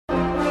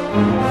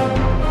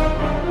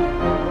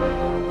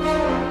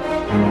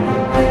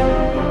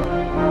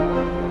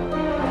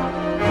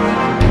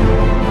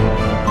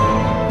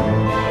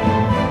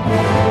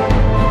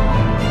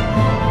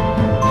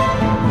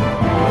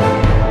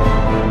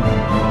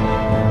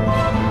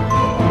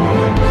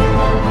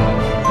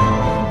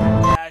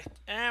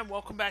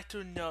to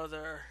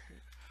another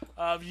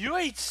of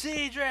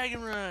UHC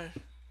Dragon Rush.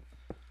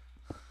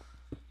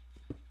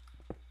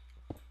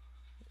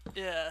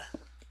 Yeah.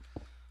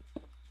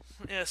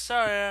 Yeah,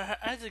 sorry, I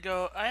had to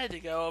go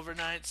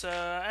overnight, so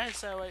I had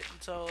to wait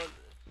until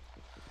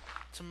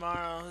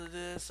tomorrow to do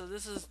this. So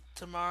this is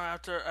tomorrow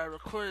after I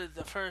recorded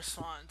the first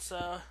one,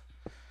 so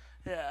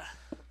yeah.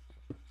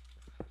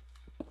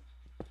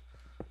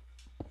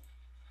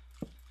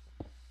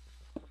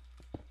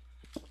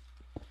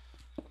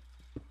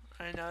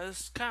 I know, this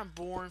is kind of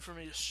boring for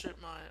me to ship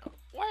my...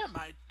 What am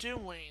I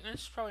doing? I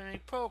should probably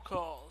make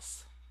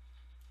protocols.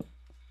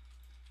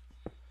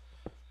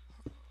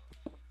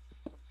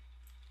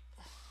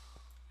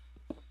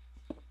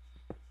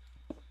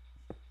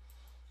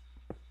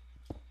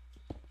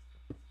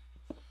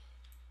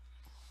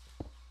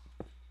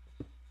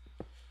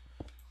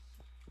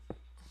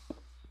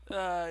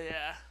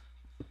 Yeah.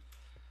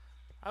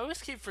 I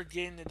always keep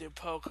forgetting to do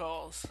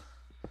protocols.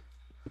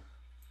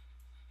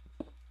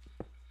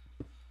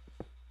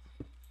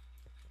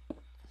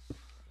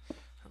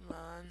 Come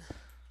on.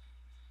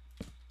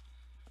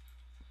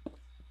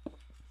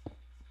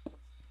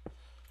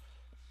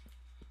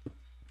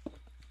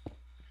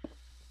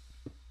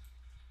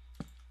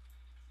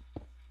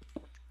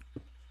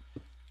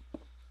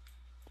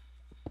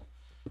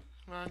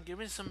 Come on, give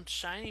me some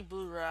shiny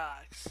blue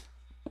rocks.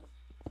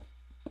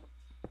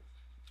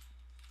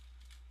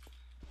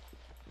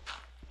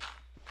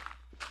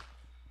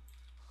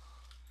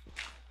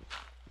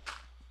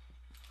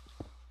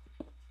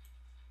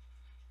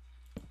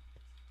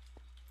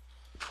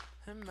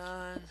 Come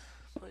on,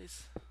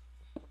 please.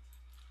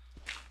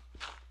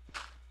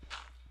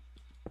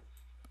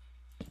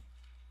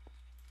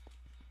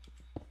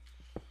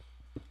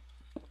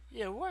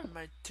 Yeah, what am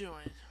I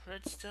doing?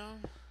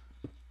 Redstone?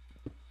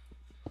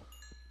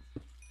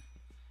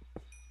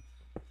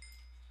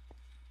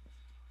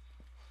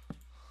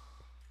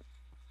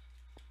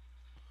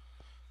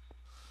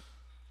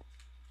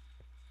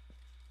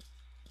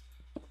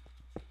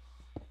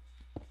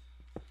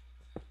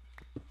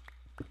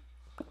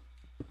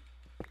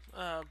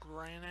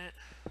 Granite.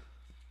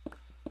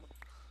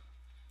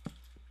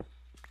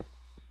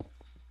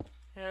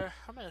 Here,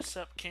 I'm gonna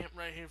set up camp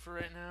right here for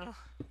right now.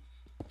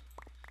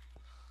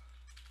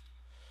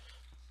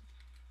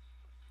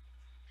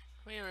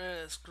 Let me get rid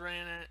of this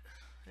granite.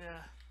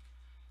 Yeah.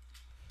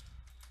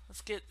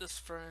 Let's get this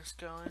furnace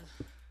going.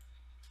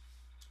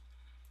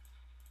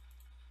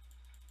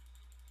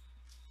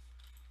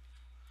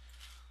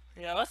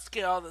 Yeah, let's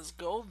get all this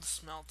gold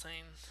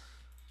smelting.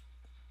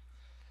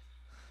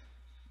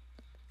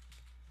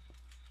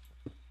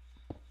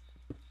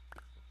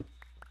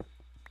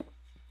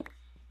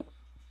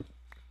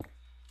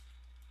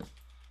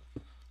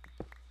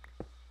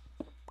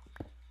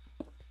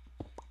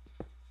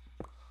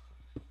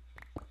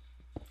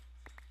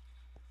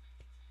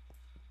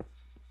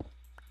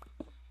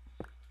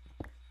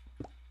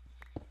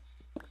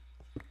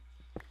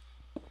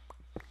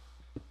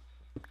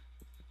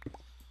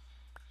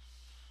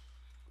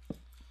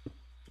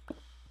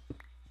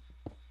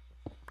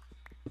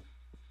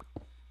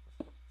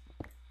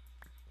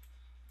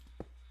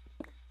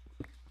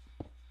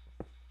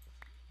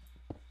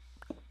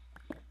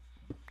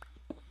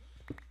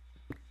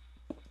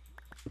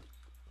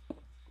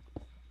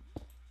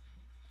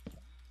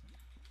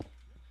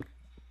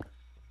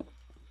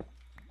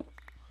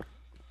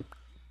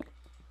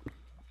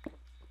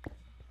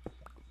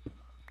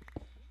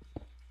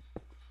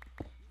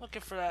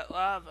 Looking for that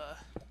lava.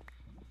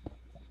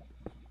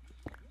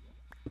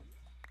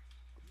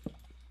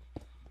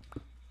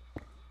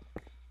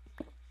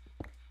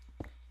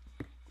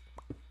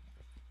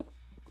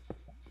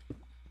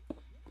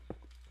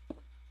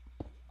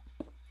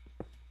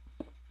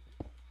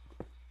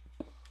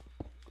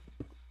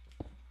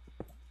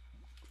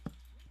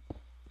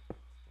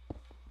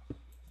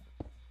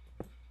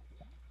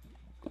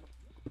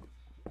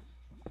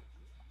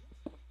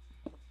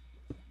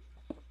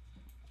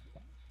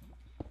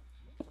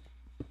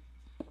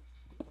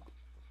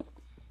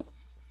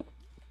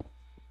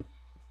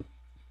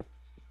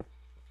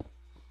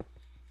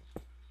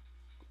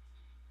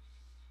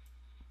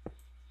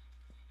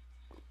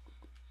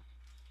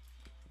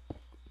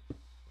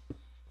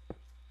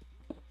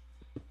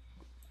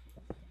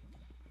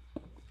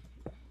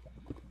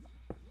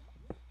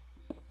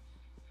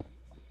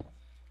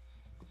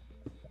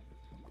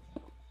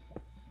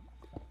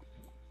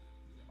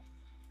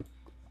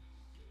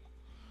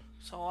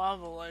 There's a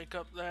lava lake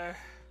up there.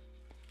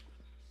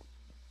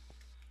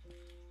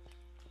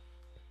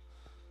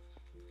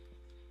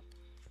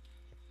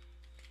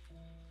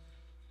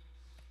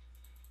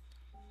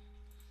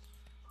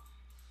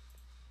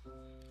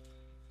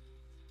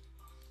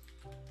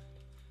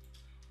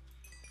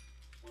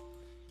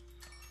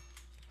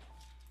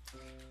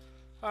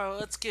 Alright,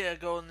 let's get a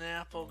golden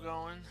apple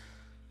going.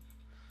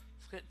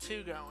 Let's get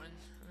two going.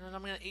 And then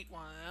I'm gonna eat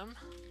one of them.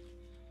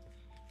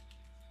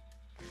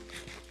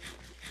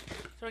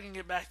 So I can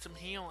get back some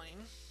healing.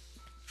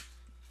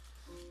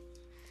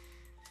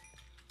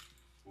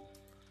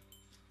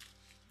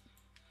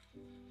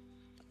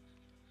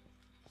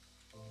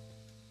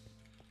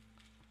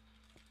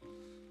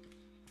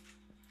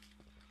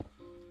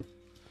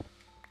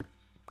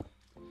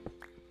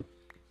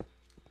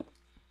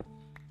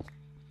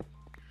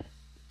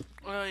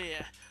 Oh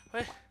yeah.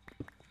 Wait.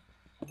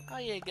 Oh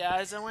yeah,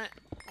 guys. I went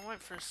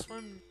for a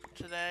swim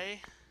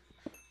today.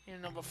 You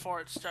know,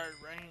 before it started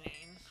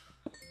raining.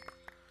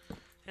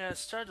 Yeah, it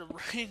started to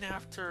rain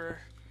after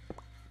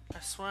I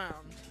swam,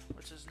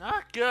 which is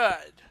not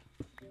good.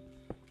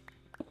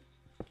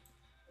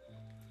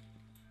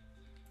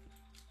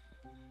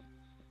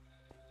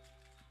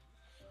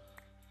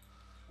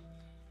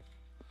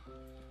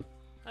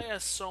 I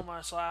got so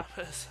much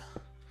lapis. I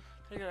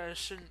figured I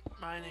shouldn't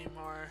mine any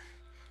more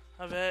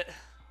of it.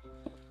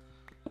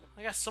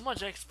 I got so much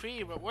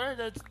XP, but where are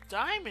the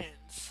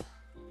diamonds?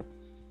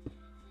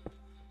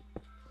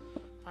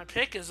 My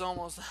pick is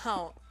almost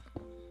out.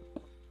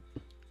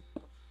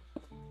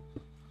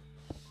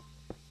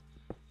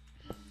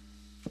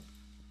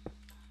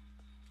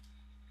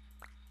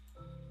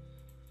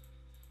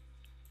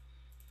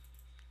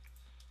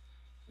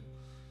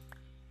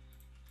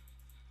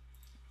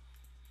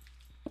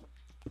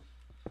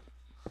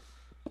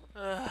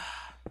 Ugh.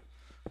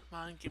 Come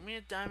on, give me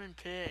a diamond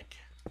pick.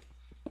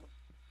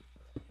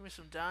 Give me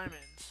some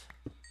diamonds.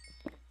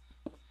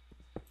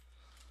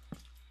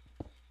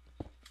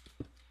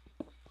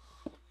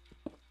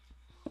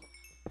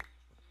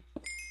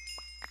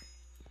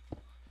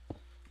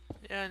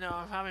 Yeah, no,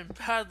 I'm having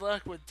bad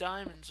luck with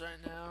diamonds right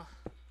now.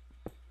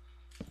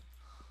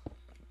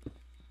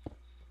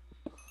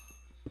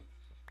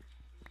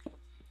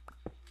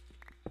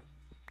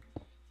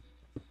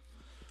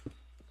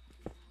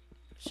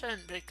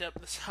 Shouldn't picked up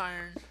this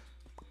iron.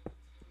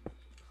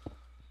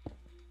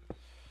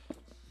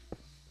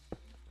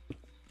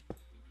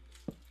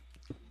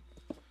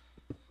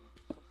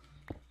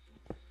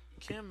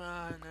 Come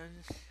on,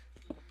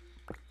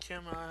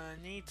 come on,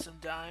 I need some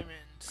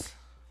diamonds.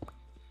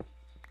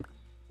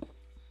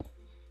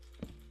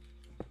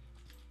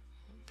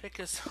 Pick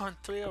us on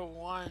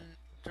 301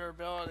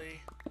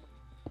 durability.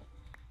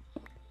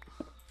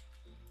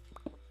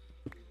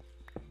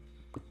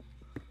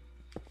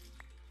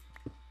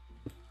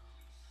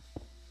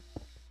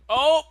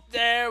 Oh,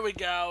 there we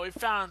go. We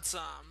found some.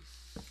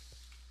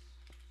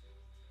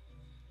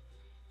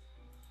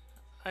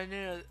 I knew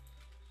it.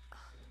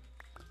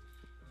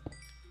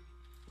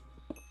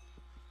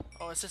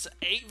 Oh, it's just an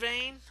 8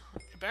 vein?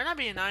 It better not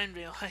be a 9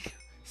 vein like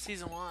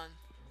season 1.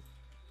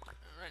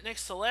 Right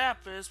next to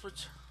lapis,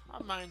 which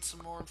I'll mine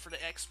some more for the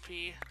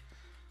XP.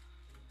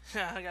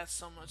 Yeah, I got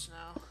so much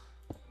now.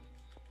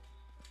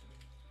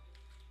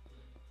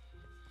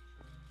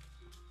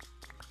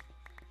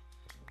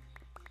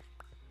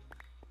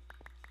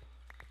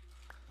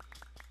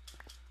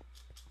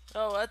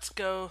 Oh, let's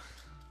go.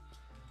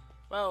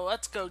 Well,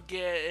 let's go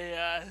get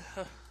a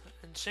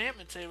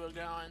enchantment table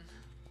going.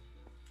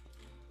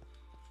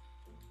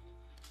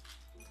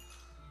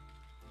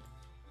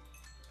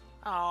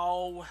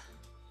 Oh.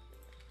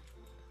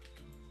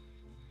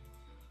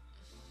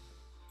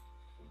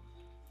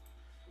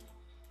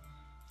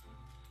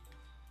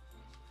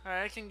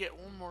 Alright, I can get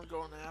one more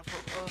golden apple.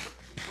 Oh.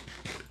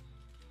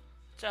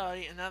 I'll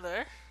eat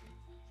another.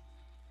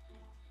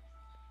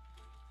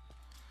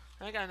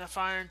 I got enough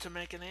iron to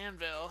make an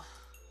anvil.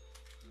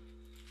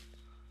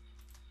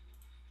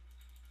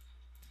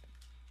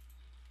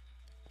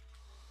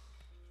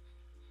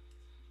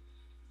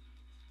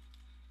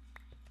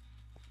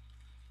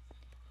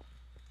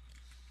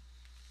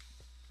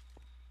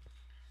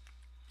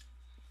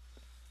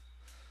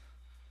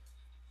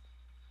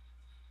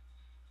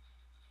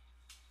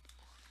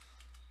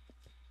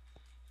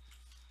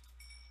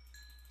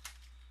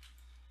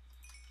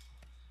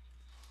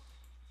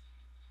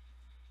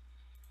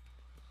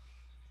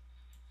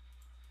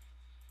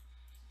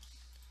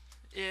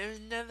 Yeah,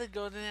 another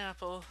golden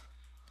apple.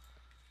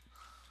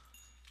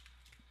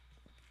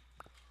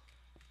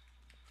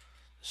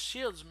 The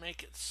shields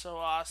make it so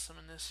awesome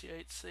in this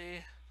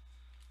UHC.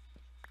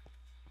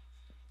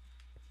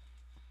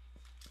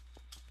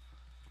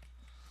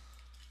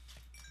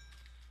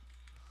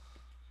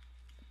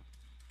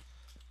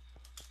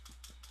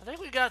 I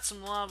think we got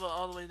some lava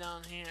all the way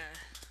down here.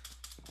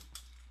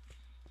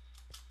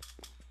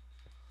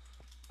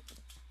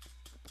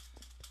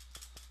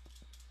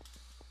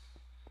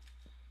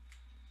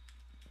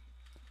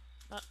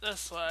 Not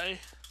this way.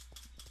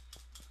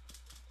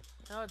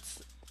 No, it's...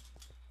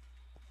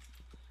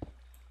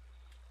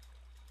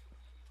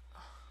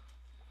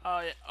 Oh,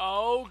 yeah.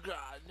 Oh,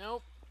 God.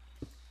 Nope.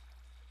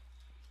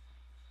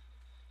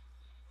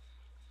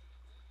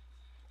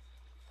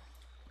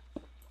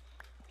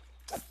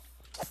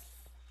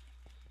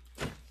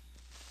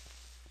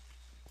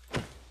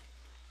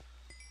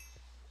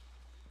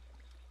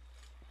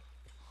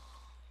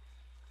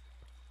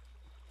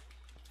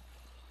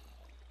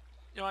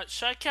 You know what?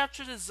 Should I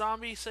capture this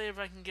zombie? See if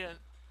I can get...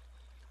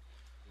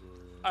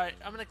 Alright,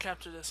 I'm gonna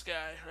capture this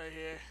guy right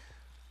here.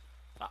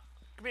 Oh,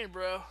 come here,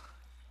 bro.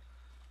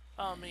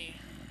 Follow me.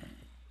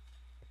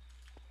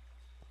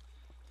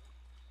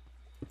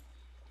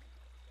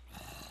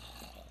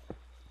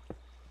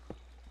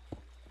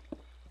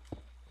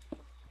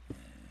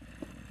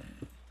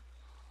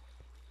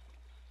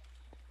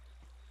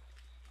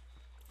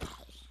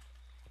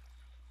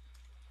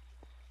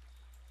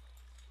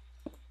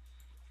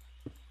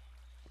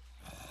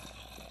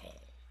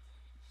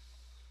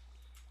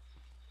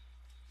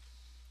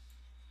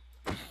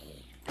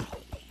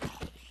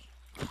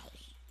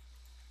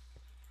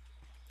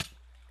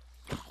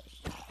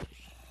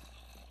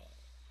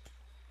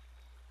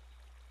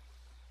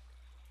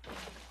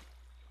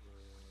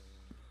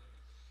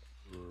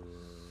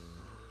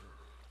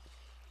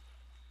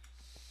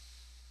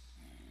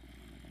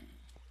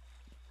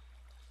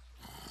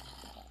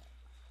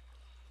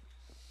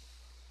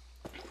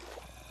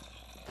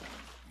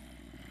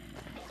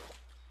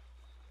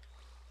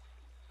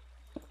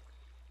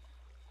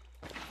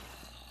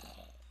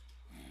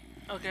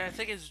 Okay, I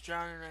think it's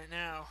drowning right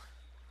now.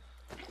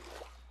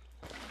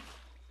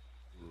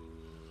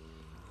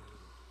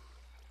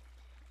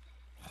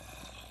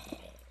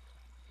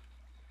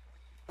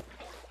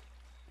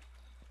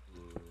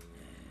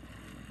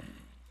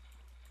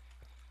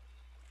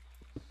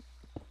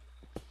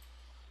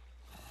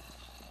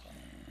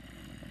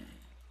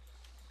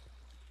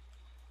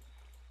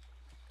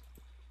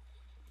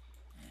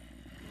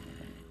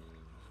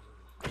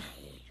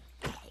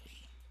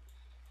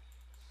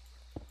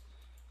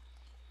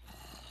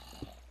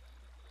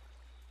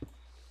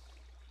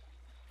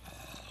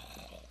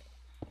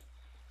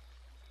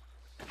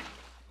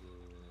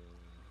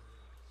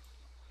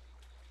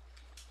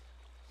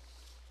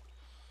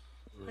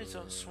 Please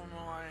don't swim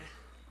away.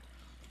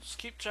 Just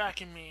keep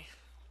tracking me.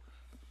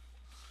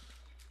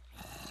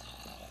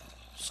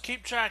 Just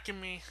keep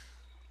tracking me.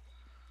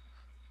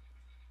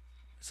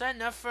 Is that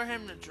enough for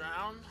him to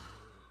drown?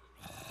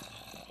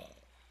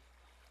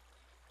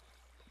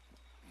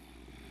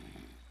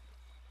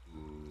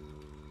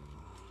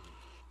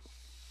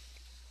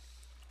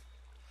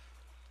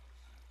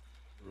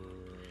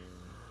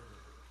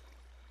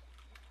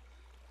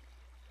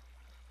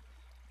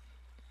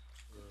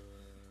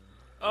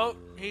 Oh,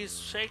 he's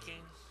shaking.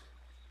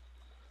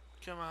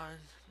 Come on,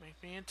 make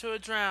me into a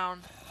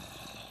drown.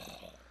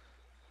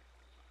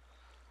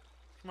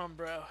 Come on,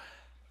 bro.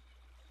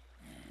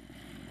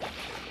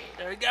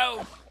 There we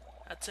go.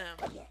 That's him.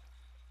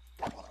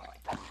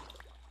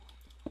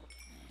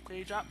 Did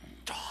he drop?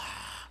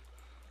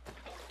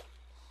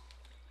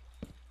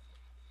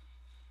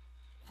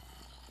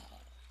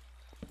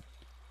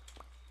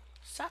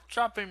 Stop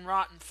dropping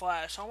rotten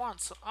flesh. I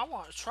want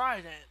a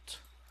trident.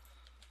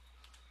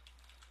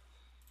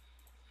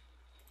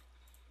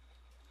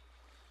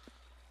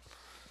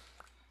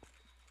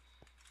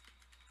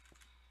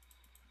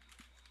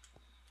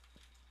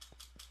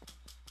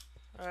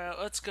 Alright,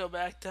 let's go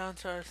back down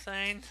to our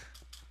thing.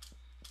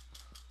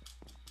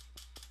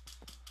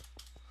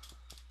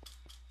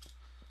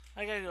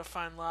 I gotta go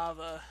find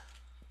lava.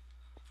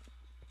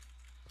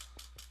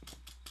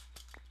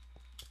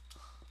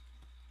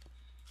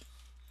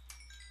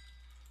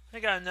 I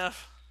got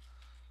enough.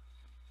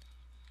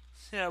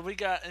 Yeah, we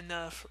got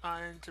enough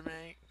iron to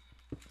make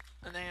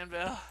an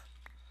anvil.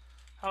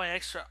 Oh,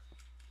 extra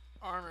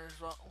armor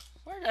as well.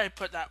 Where did I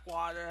put that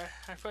water?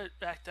 I put it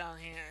back down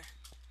here.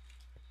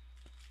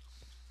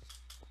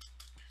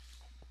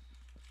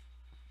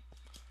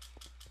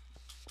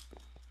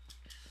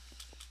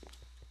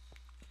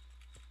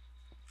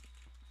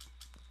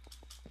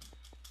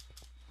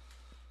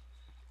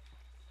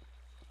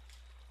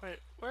 Wait,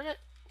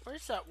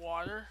 where's that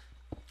water?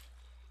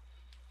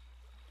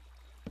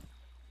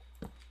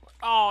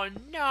 Oh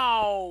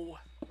no!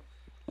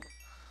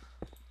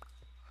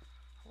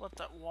 What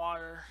that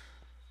water?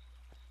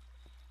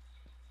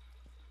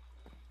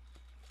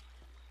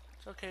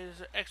 It's okay, there's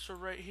an extra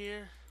right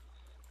here.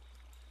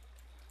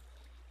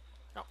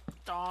 No.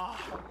 Duh.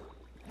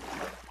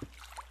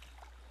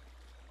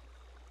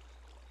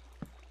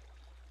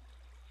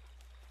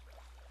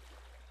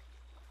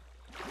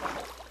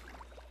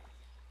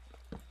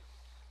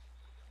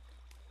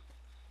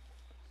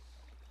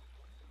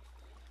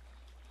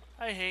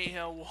 I hate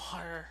hill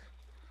water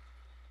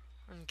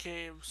in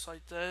caves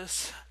like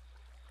this.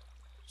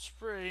 It's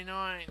pretty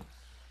annoying.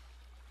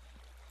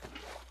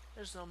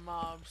 There's no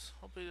mobs.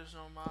 Hopefully there's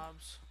no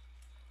mobs.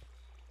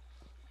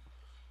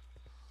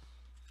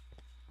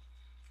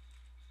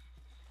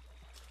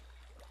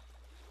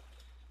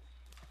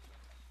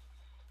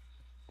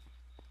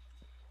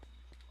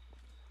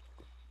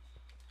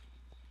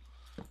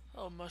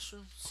 Oh,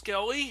 mushroom.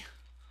 Skelly.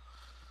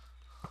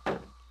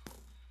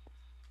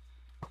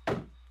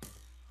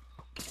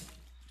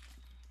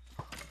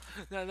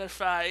 Another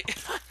fight.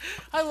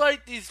 I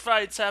like these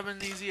fights having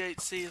these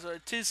UHCs where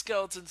two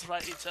skeletons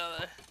fight each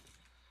other.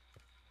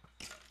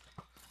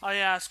 Oh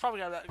yeah, it's probably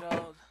got that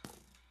gold.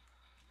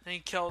 And he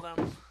killed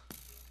him.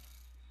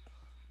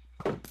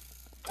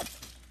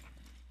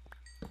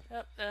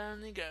 Yep,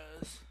 and he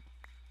goes.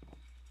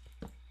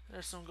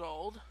 There's some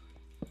gold.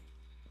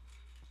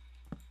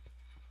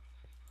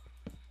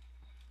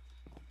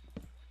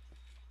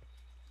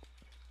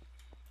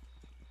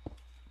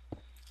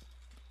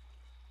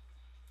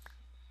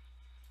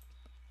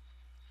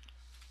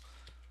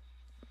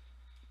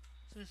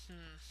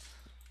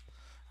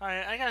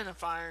 Alright, I got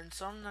enough iron,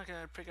 so I'm not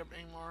gonna pick up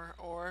any more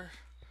ore.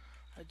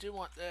 I do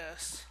want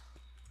this.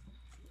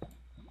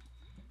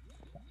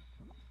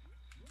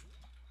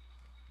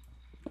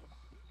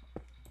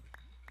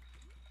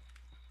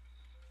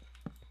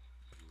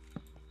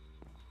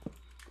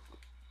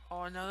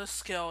 Oh, another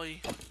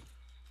skelly.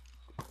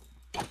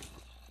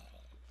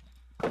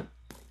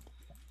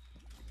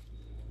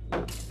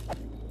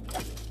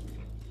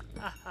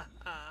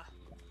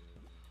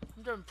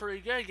 I'm doing pretty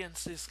good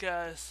against these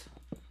guys.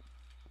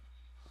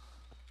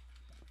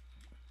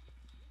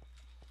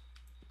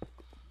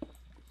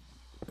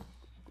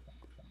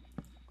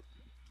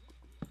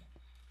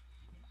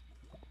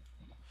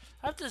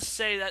 I have to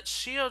say that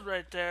shield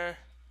right there,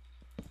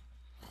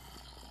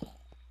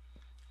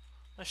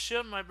 My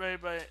shield might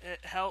break, but it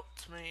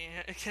helped me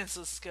against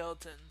the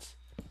skeletons.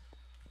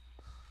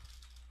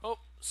 Oh,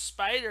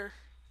 spider.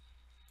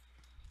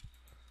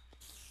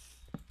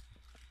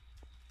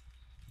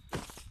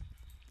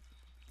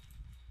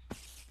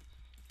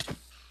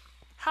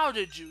 How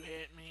did you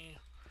hit me?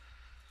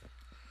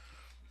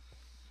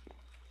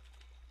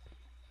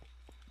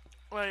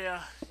 Well,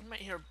 yeah, you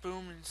might hear a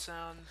booming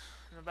sound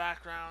in the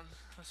background.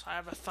 I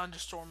have a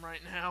thunderstorm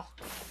right now.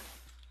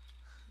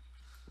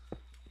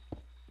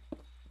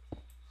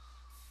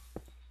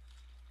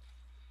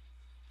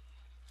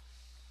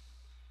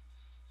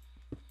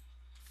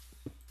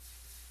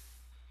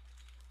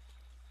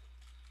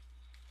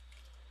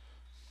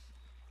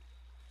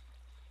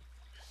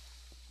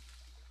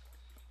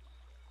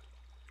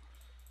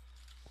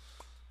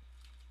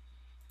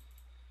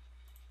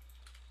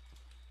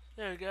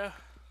 There we go.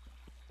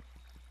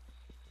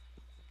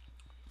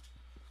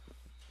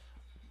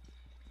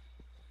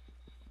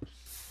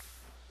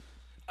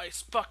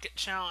 Ice bucket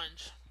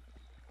challenge.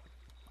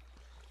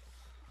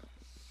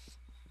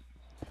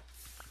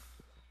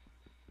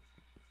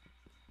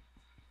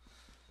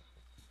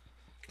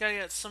 Gotta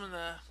get some of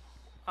the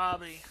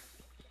hobby.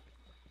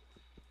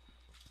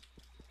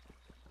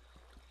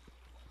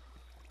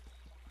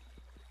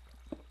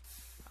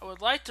 I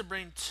would like to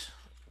bring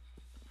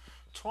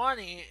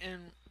 20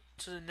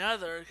 into the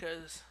nether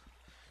because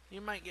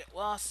you might get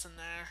lost in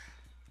there.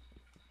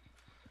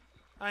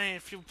 I mean,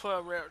 if you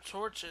put rare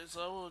torches,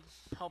 that would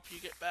help you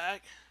get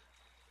back.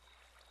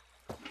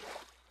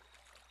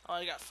 Oh,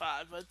 I got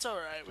 5, but it's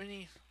alright.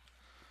 We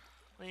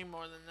need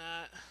more than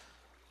that.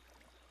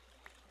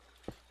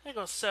 I'm gonna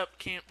go set up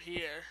camp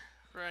here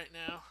right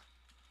now.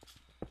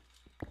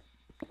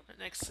 Right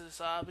next to this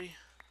hobby.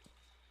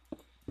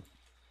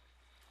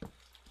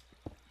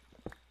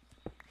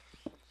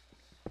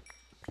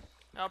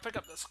 I'll pick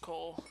up this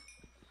coal.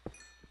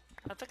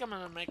 I think I'm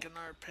gonna make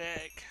another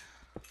pick.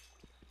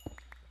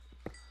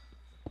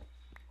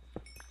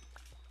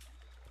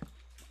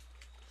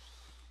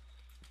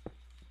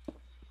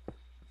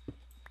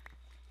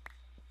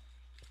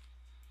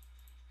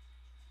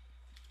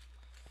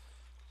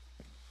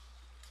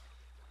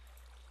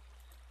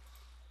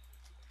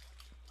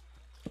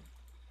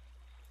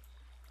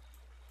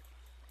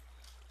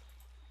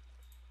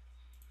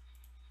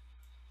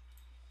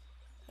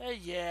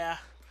 Yeah.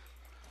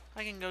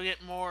 I can go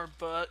get more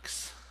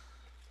books.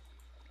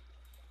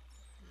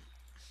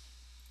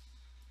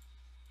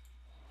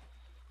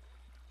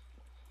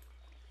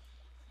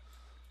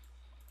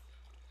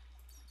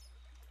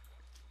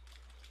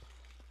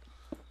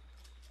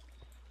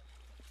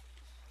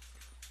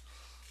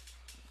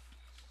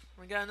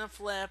 We got enough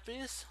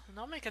lapis, and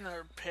I'll make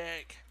another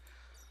pick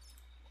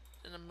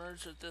and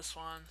merge with this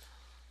one,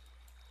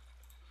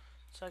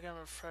 so I can have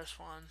a fresh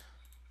one.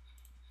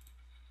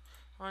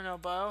 I know,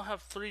 but I'll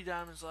have 3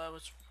 diamonds left,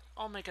 which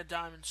I'll make a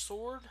diamond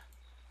sword.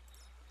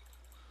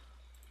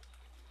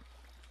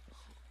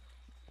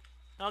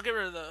 I'll get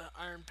rid of the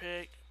iron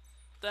pick.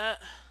 This,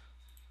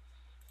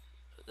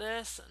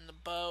 and the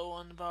bow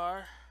on the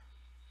bar.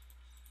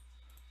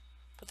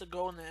 Put the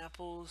golden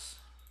apples.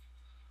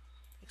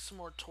 Make some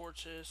more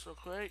torches real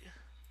quick.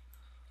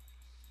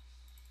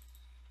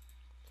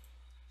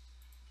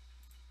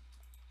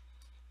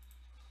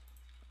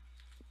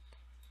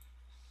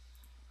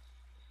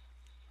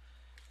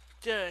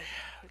 Okay,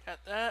 we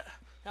got that.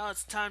 Now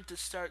it's time to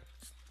start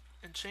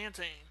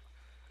enchanting.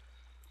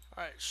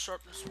 Alright,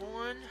 sharpness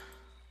 1.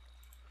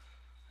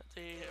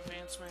 The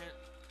advancement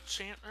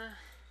enchanter.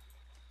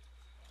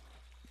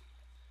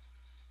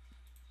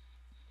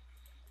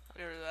 I'll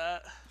get rid of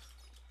that.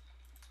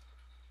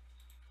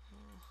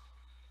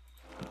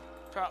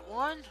 Prot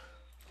 1.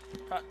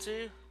 Prot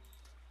 2.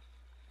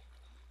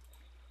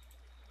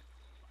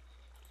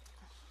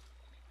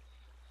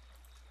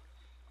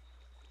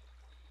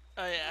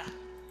 Oh yeah.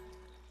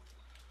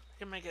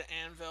 I can make an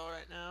anvil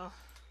right now.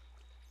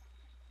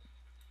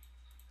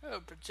 Oh,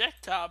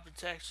 projectile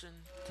protection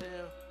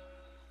too.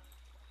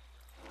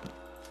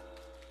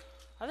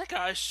 I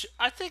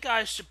think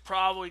I should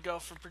probably go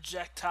for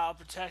projectile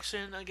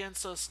protection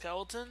against those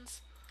skeletons.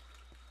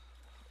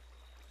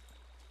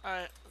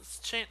 Alright, let's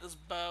enchant this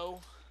bow.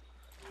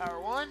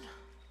 Power 1.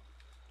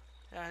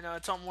 Yeah, I know,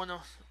 it's on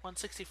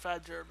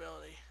 165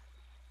 durability.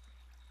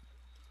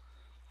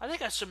 I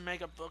think I should make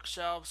a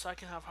bookshelf so I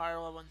can have higher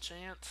level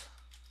enchant.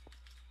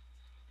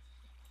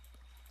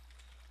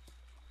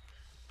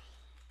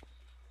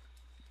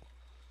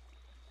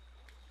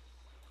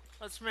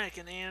 Let's make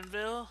an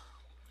anvil,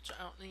 which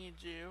I don't need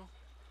you.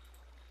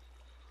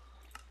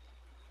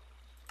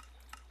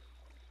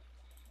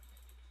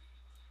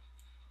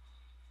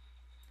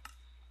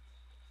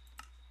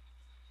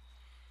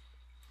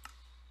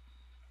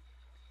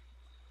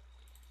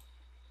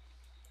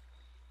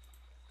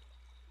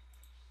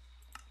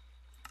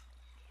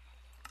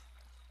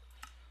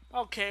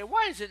 Okay,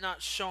 why is it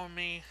not showing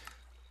me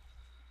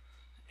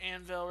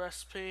anvil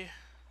recipe?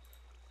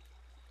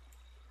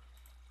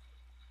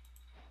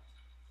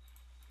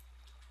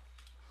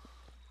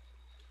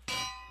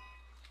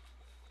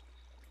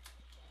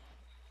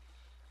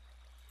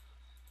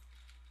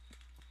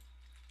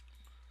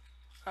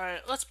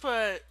 Alright, let's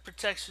put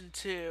protection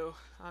 2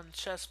 on the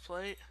chest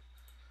plate.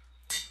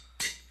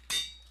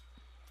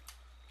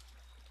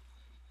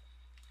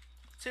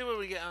 See what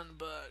we get on the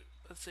book.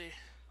 Let's see.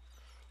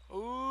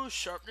 Ooh,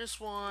 sharpness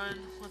 1.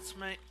 Let's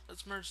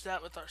merge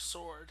that with our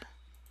sword.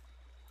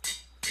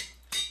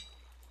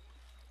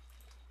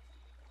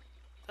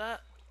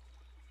 That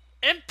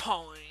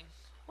impaling.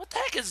 What the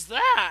heck is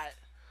that?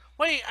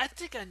 Wait, I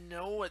think I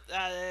know what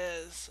that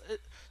is.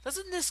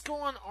 Doesn't this go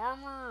on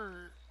armor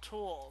or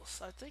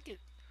tools? I think it.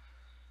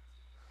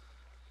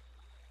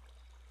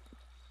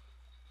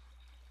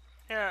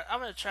 Here, I'm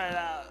gonna try it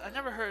out. I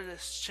never heard of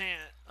this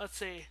chant. Let's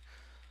see.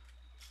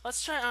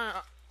 Let's try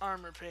on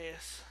armor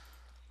piece.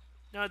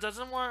 No, it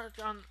doesn't work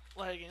on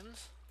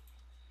leggings.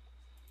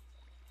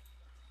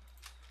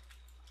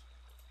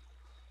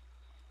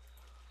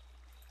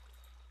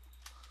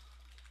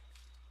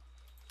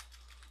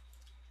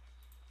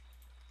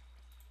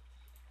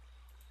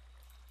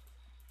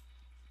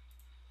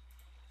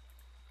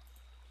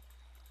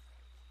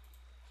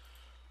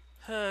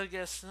 I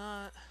guess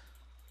not.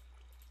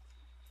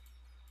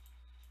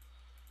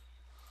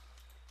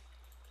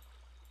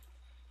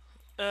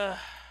 Uh.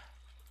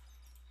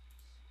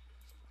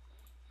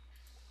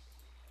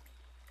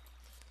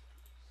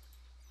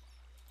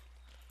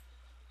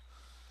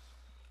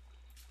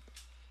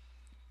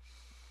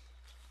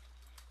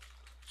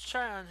 Let's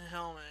try on the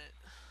helmet.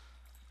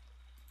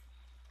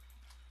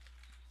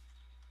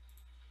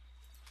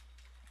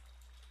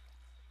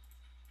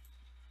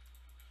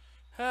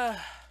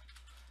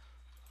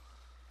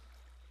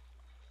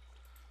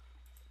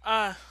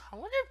 I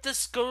wonder if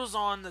this goes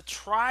on the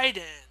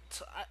trident.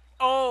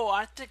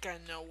 I think I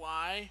know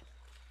why.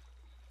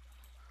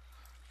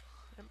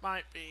 It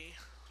might be.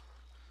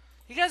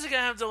 You guys are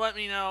gonna have to let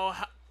me know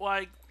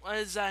what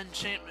is that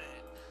enchantment.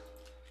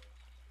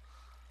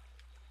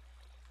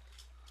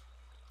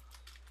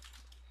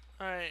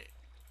 Alright.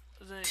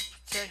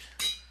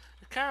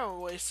 It kind of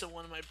wasted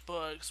one of my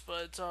bugs,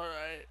 but it's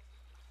alright.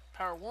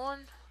 Power 1,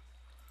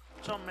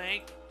 which I'll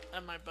make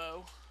at my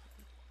bow.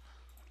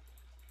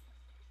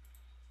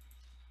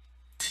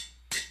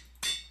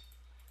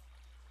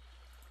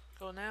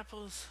 Golden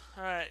apples.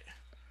 Alright.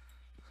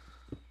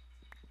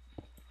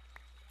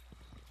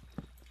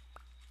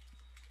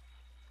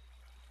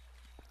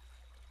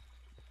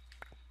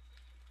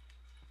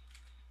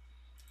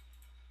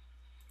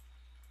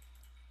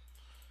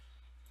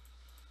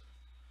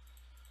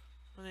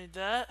 I need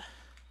that.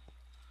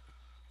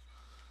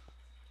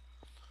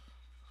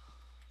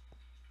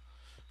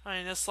 I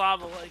mean, this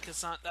lava lake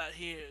is not that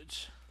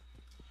huge.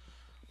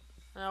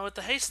 Now, with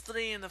the Haste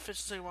 3 and the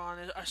Efficiency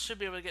 1, I should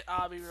be able to get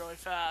Obby really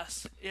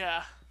fast.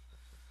 Yeah.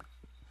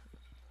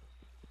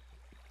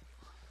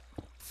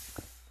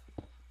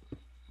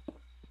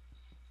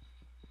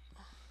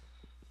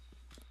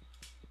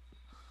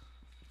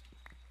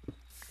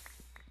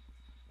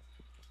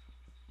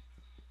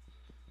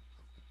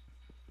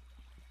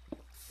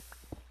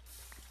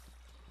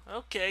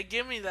 Okay,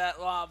 give me that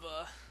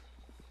lava.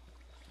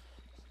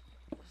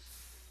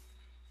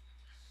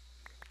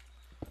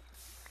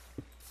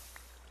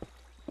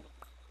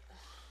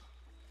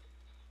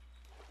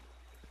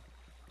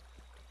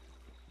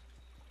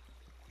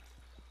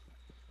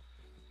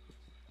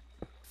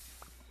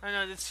 I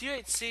know, this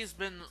UHC has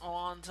been a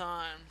long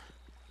time.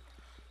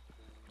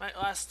 Might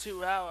last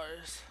 2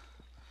 hours.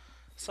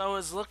 So I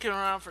was looking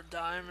around for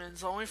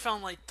diamonds. I only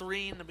found like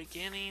 3 in the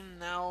beginning.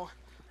 Now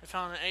I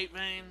found an 8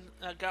 vein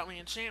that got me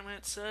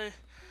enchantment, so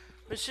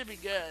it should be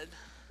good.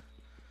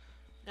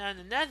 Now in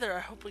the nether, I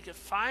hope we can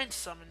find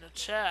some in the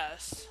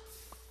chest.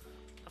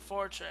 The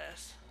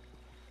fortress.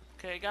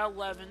 Okay, I got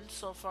 11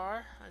 so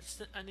far.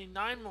 I need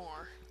 9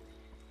 more.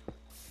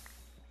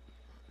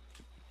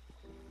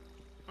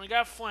 We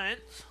got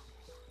flint.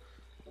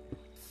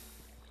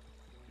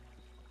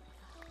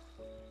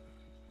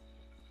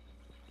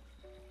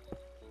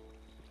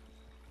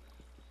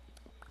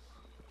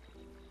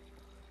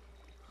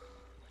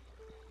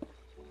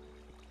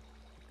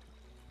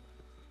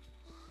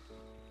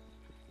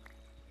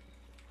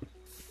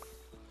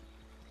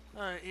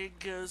 Alright, here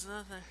goes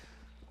nothing.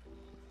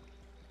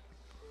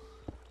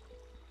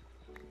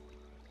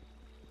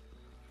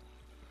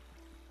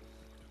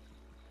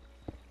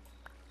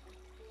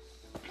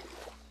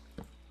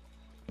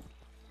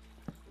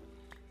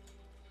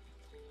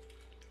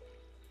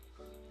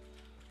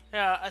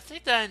 Yeah, I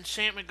think that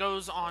enchantment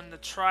goes on the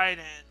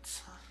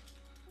trident.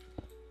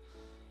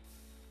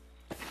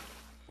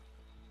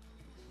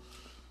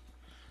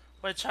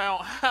 Which I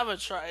don't have a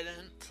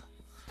trident.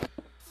 I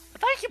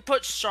thought you could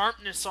put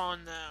sharpness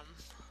on them.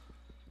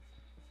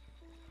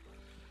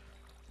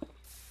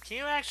 Can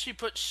you actually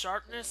put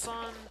sharpness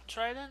on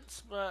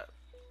tridents? But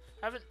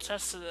I haven't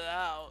tested it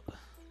out.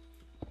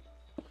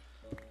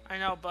 I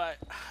know, but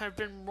I've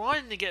been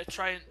wanting to get a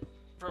trident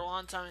for a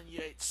long time in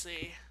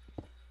UHC.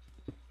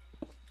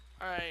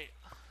 Alright.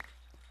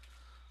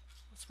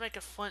 Let's make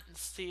a flint and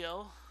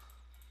steel.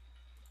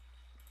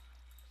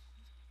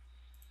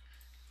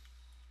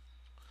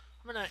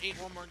 I'm gonna eat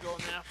one more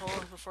golden apple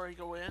before I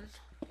go in.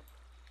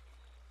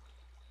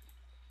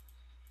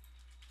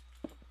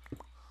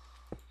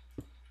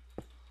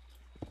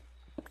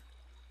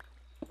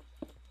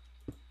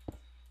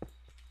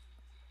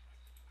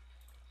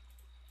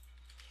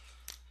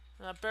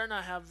 And I better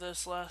not have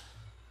this left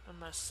in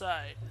my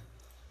sight.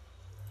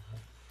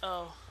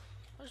 Oh,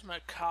 where's my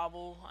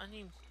cobble? I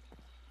need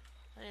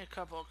a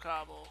couple of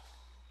cobble.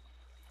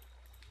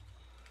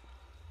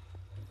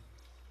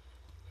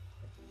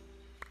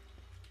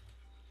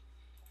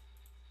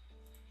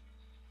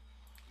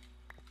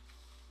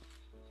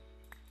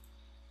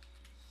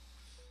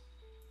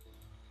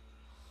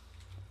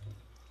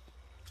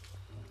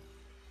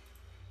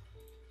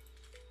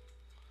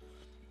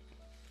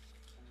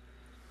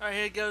 Alright,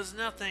 here goes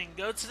nothing.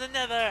 Go to the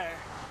nether.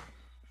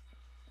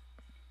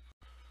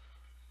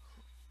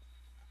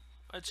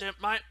 Which it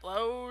might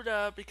load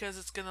up because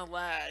it's gonna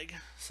lag.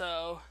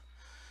 So,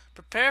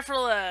 prepare for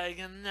lag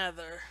in the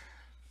nether.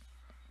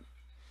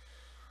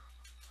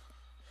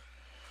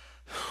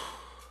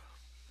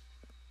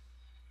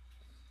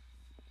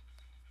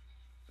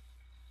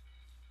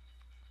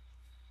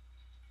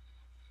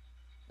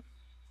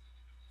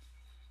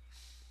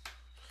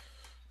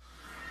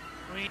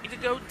 We need to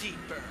go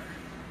deeper.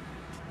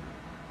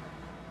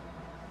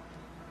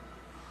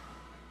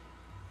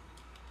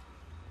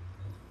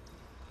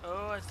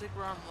 Oh, I think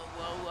we're on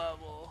the low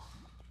level.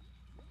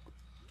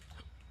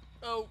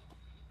 Oh.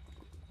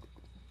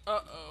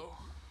 Uh-oh.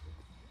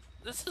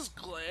 This is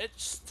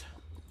glitched.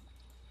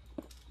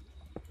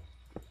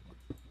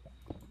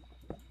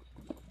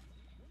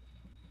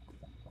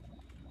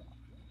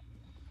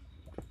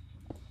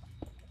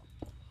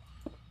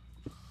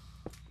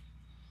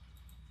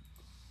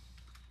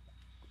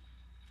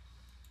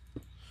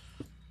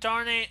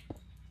 Darn it.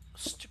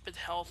 Stupid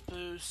health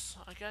boost.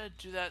 I gotta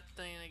do that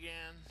thing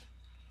again.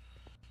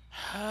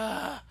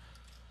 Oh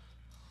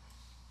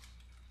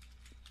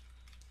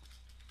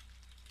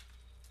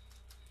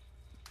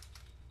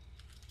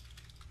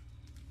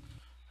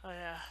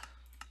yeah.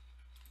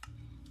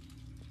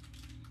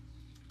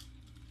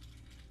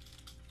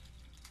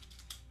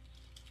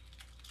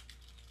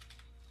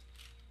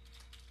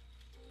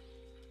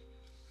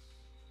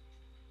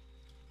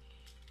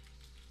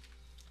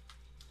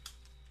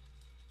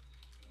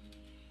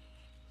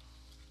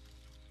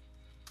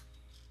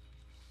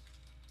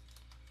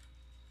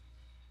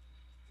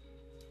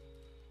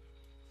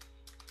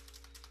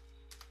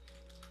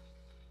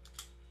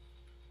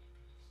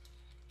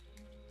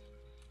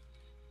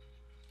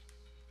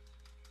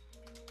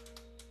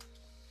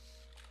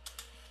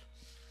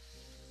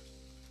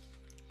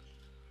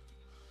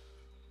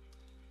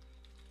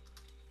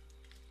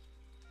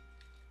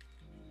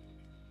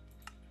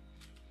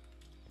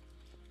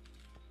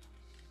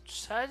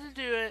 Just had to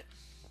do it.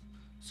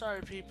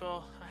 Sorry,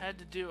 people. I had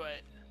to do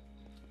it.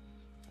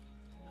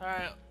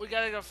 Alright, we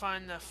gotta go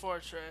find the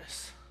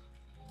fortress.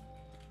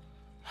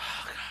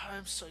 Oh, God,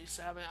 I'm so used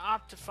to having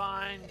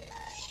Optifine.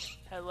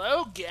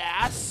 Hello,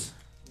 gas.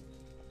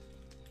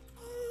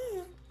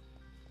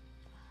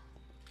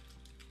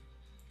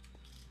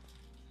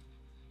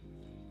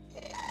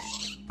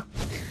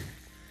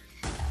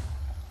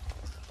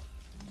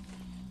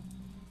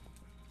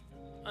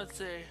 Let's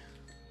see.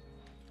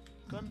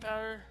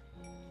 Gunpowder.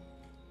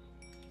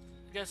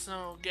 I guess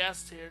no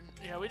gas here.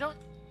 Yeah, we don't.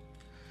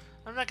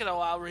 I'm not gonna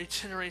allow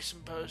regeneration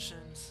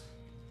potions.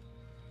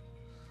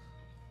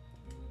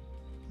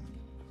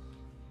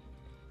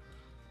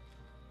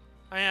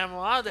 I am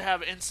allowed to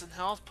have instant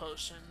health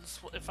potions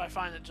if I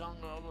find a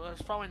jungle, but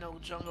there's probably no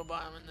jungle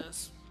biome in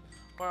this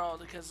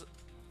world because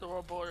the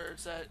world border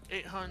is at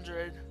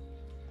 800.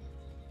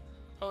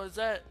 Oh, is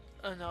that?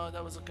 Oh no,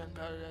 that was a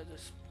gunpowder that I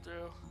just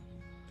threw.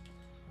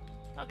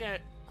 Okay,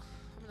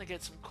 I'm gonna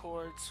get some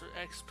cords for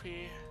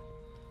XP.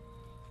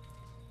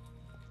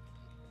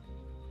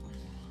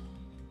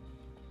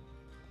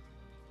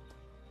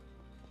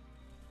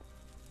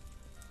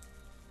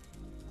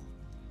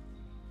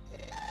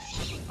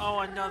 Oh,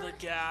 another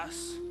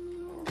gas.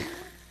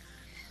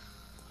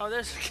 Oh,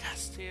 there's a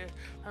gas here.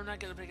 I'm not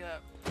gonna pick it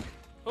up.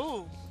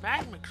 Ooh,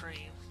 magma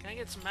cream. Can I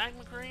get some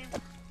magma cream?